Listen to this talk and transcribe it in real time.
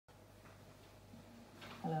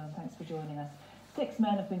Hello and thanks for joining us. 6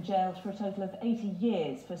 men have been jailed for a total of 80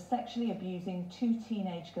 years for sexually abusing 2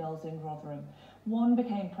 teenage girls in Rotherham. One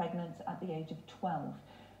became pregnant at the age of 12.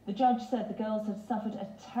 The judge said the girls had suffered a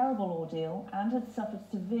terrible ordeal and had suffered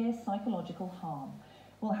severe psychological harm.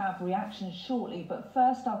 We'll have reactions shortly, but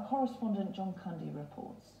first our correspondent John Cundy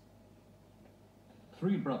reports.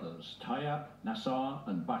 3 brothers, Tayyab, Nassar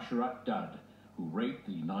and Basharat Dad, who raped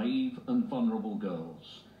the naive and vulnerable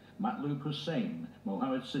girls. Matlub Hussain,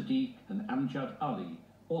 Mohammed Sadiq and Amjad Ali,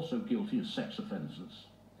 also guilty as sex offenders.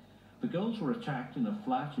 The girls were attacked in a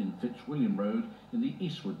flat in Fitzwilliam Road in the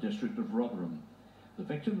Eastwood district of Rotherham. The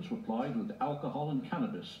victims were plied with alcohol and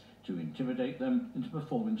cannabis to intimidate them into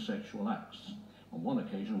performing sexual acts. On one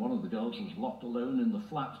occasion, one of the girls was locked alone in the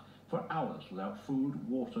flat for hours without food,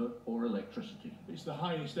 water or electricity. It's the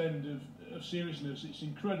highest end of seriousness. It's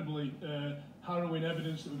incredibly harrowing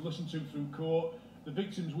evidence that we've listened to through court. The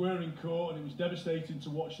victims were in court and it was devastating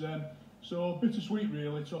to watch them. So bittersweet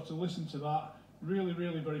really to have to listen to that. Really,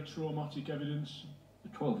 really very traumatic evidence.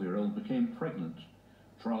 The 12-year-old became pregnant.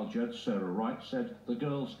 Trial judge Sarah Wright said the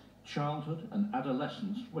girl's childhood and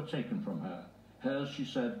adolescence were taken from her. Hers, she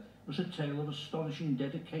said, was a tale of astonishing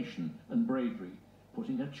dedication and bravery,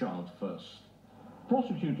 putting her child first.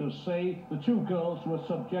 Prosecutors say the 2 girls were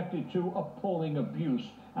subjected to appalling abuse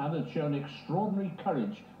and had shown extraordinary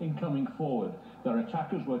courage in coming forward. Their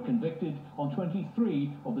attackers were convicted on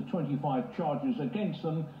 23 of the 25 charges against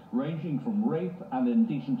them, ranging from rape and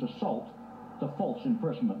indecent assault to false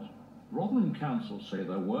imprisonment. Rotherham Council say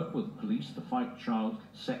their work with police to fight child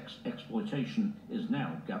sex exploitation is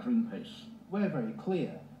now gathering pace. We're very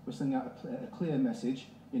clear. We're sending out a clear message.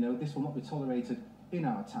 You know, this will not be tolerated in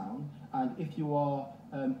our town, and if you are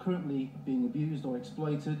currently being abused or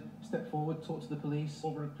exploited, step forward, talk to the police.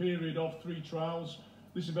 Over a period of 3 trials,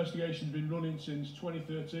 this investigation has been running since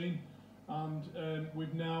 2013, and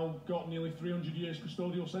we've now got nearly 300 years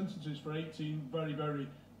custodial sentences for 18 very, very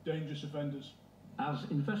dangerous offenders. As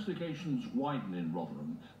investigations widen in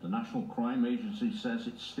Rotherham, the National Crime Agency says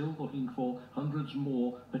it's still looking for hundreds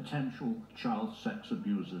more potential child sex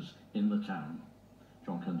abusers in the town.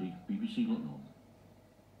 John Cundy, BBC Look North.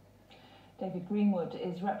 David Greenwood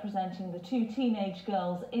is representing the 2 teenage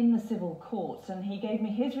girls in the civil courts, and he gave me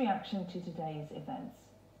his reaction to today's events.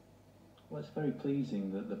 Well, it's very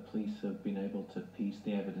pleasing that the police have been able to piece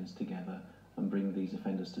the evidence together and bring these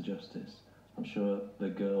offenders to justice. I'm sure the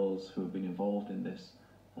girls who have been involved in this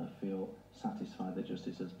feel satisfied that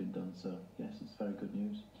justice has been done, so yes, it's very good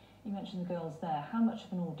news. You mentioned the girls there. How much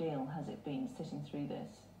of an ordeal has it been sitting through this?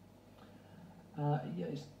 Yeah,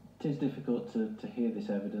 it is difficult to hear this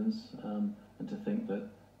evidence and to think that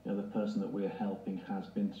the person that we're helping has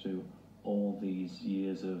been through all these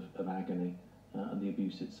years of agony and the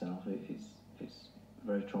abuse itself. It's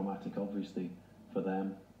very traumatic, obviously, for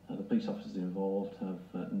them. The police officers involved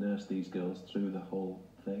have nursed these girls through the whole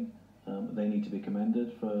thing. They need to be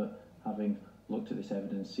commended for having looked at this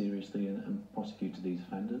evidence seriously and prosecuted these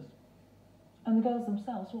offenders. And the girls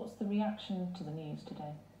themselves, what's the reaction to the news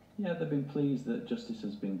today? Yeah, they've been pleased that justice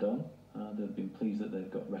has been done. They've been pleased that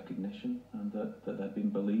they've got recognition and that they've been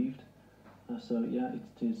believed. So yeah,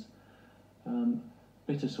 it is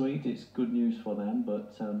bittersweet. It's good news for them,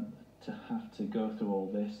 but to have to go through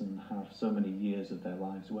all this and have so many years of their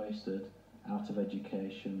lives wasted out of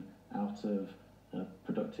education, out of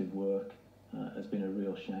productive work, has been a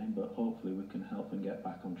real shame, but hopefully we can help them get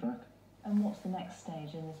back on track. And what's the next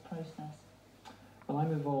stage in this process? Well,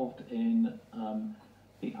 I'm involved in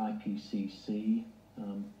the IPCC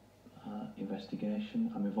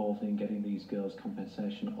investigation. I'm involved in getting these girls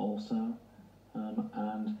compensation also,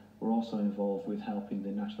 and we're also involved with helping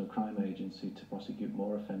the National Crime Agency to prosecute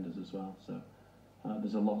more offenders as well. So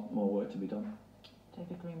there's a lot more work to be done.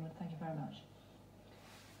 David Greenwood, thank you very much.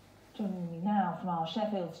 Joining me now from our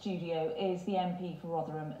Sheffield studio is the MP for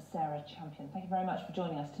Rotherham, Sarah Champion. Thank you very much for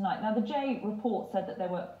joining us tonight. Now, the J report said that there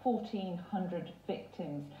were 1,400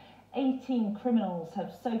 victims. 18 criminals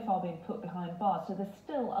have so far been put behind bars, so there's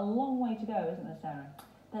still a long way to go, isn't there, Sarah?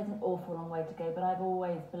 There's an awful long way to go, but I've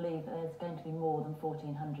always believed that there's going to be more than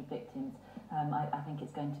 1,400 victims. I think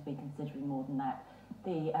it's going to be considerably more than that.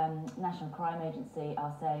 The National Crime Agency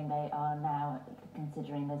are saying they are now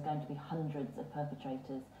considering there's going to be hundreds of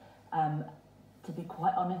perpetrators. To be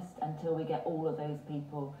quite honest, until we get all of those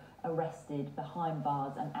people arrested behind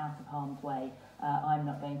bars and out of harm's way, I'm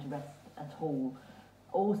not going to rest at all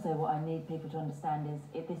Also, what I need people to understand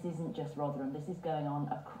is this isn't just Rotherham, this is going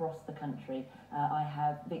on across the country. I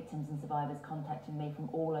have victims and survivors contacting me from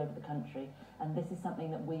all over the country, and this is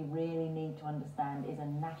something that we really need to understand is a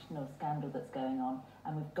national scandal that's going on,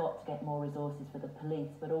 and we've got to get more resources for the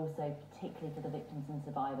police, but also particularly for the victims and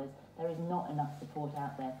survivors. There is not enough support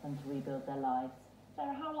out there for them to rebuild their lives.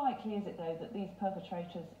 Sarah, how likely is it, though, that these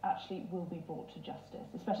perpetrators actually will be brought to justice,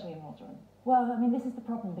 especially in Rotherham? Well, I mean, this is the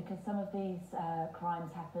problem because some of these crimes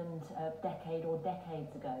happened a decade or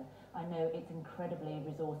decades ago. I know it's incredibly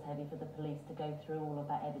resource heavy for the police to go through all of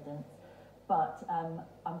that evidence, but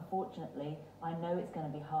unfortunately, I know it's going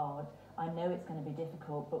to be hard. I know it's going to be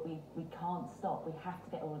difficult, but we can't stop. We have to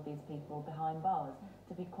get all of these people behind bars.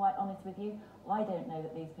 To be quite honest with you, I don't know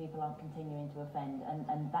that these people aren't continuing to offend,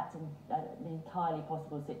 and that's an entirely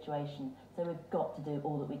possible situation. So we've got to do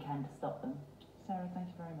all that we can to stop them. Sarah, thank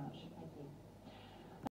you very much.